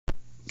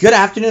Good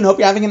afternoon. Hope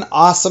you're having an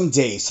awesome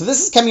day. So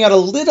this is coming out a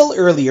little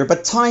earlier,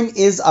 but time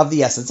is of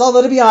the essence.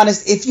 Although, to be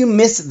honest, if you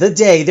miss the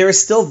day, there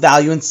is still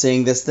value in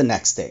saying this the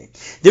next day.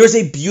 There is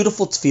a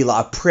beautiful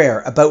tefillah, a prayer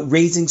about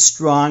raising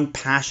strong,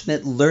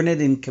 passionate, learned,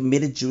 and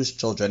committed Jewish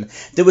children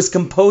that was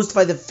composed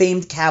by the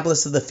famed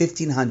Kabbalist of the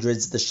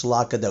 1500s, the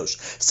Shlomo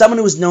Kadosh, someone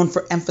who is known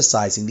for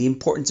emphasizing the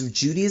importance of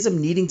Judaism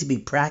needing to be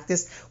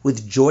practiced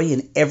with joy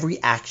in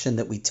every action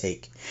that we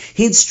take.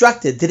 He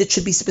instructed that it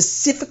should be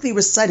specifically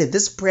recited,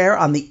 this prayer,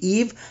 on the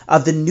eve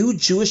of the new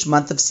Jewish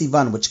month of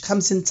Sivan, which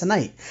comes in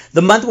tonight,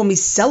 the month when we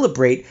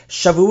celebrate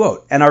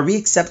Shavuot and our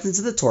reacceptance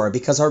of the Torah,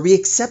 because our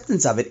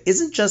reacceptance of it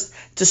isn't just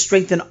to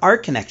strengthen our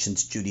connection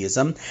to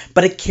Judaism,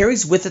 but it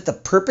carries with it the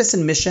purpose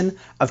and mission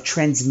of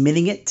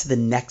transmitting it to the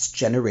next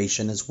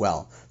generation as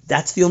well.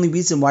 That's the only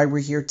reason why we're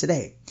here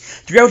today.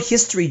 Throughout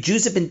history,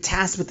 Jews have been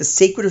tasked with the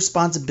sacred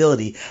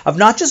responsibility of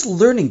not just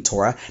learning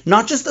Torah,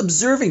 not just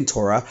observing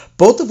Torah,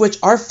 both of which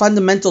are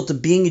fundamental to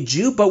being a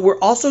Jew, but we're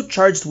also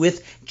charged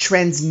with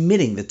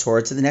transmitting the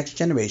Torah to the next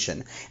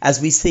generation.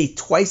 As we say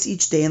twice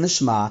each day in the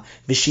Shema,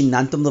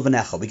 V'shinantam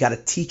levanecha, we got to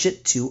teach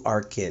it to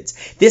our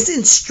kids. This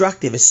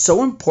instructive is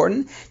so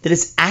important that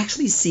it's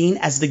actually seen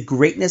as the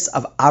greatness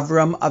of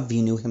Avram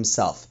Avinu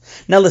himself.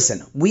 Now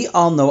listen, we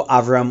all know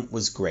Avram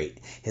was great.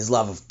 His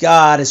love of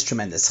God, his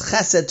tremendous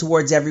chesed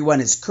towards everyone,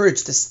 his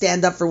courage to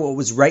stand up for what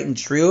was right and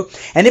true.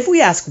 And if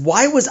we ask,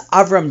 why was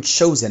Avram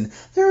chosen?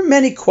 There are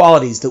many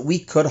qualities that we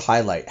could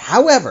highlight.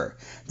 However,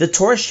 the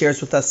Torah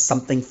shares with us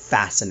something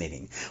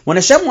fascinating. When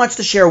Hashem wants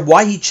to share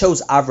why he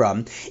chose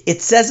Avram,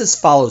 it says as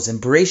follows in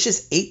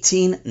Bereshis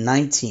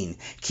 18:19,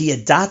 Ki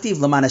yadati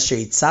v'leman asher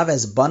yitzav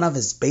es banav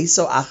es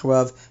beiso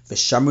acharav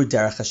v'shamru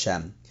derech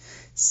Hashem.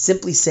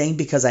 Simply saying,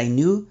 because I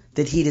knew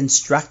that he'd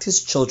instruct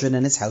his children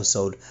and his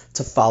household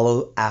to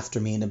follow after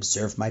me and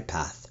observe my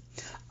path.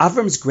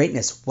 Avram's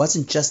greatness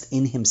wasn't just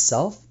in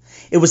himself.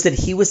 It was that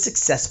he was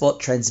successful at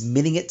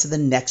transmitting it to the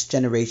next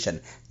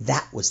generation.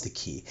 That was the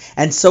key.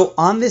 And so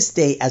on this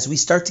day, as we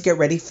start to get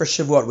ready for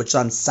Shavuot, which is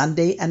on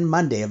Sunday and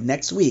Monday of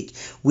next week,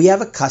 we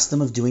have a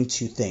custom of doing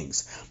two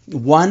things.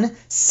 One,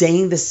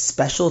 saying this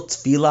special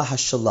Tefillah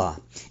Hashalah.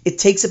 It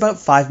takes about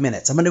 5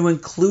 minutes. I'm going to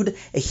include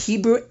a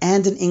Hebrew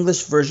and an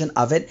English version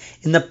of it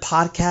in the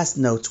podcast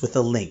notes with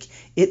a link.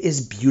 It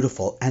is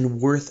beautiful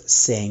and worth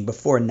saying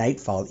before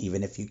nightfall,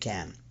 even if you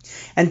can.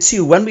 And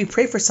two, when we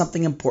pray for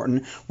something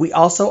important, we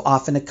also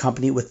often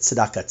accompany it with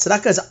tzedakah.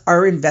 Tzedakah is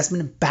our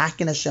investment back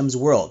in Hashem's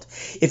world.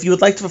 If you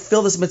would like to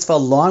fulfill this mitzvah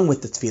along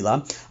with the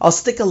tefillah, I'll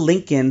stick a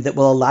link in that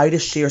will allow you to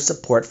share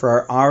support for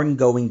our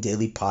ongoing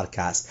daily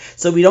podcast.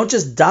 So we don't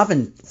just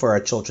daven for our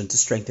children to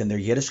strengthen their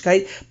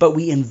Yiddishkeit, but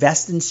we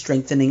invest in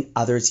strengthening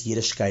others'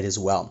 Yiddishkeit as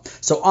well.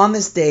 So on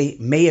this day,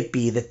 may it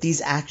be that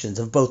these actions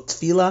of both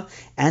tefillah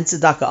and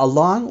tzedakah,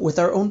 along with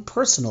our own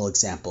personal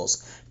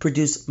examples,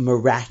 produce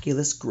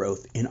miraculous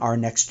growth in our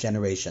next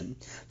generation.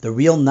 The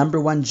real number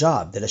one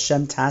job that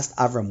Hashem tasked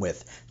Avram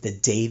with the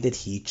day that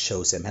he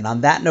chose him. And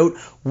on that note,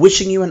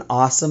 wishing you an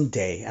awesome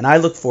day, and I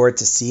look forward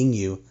to seeing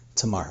you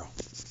tomorrow.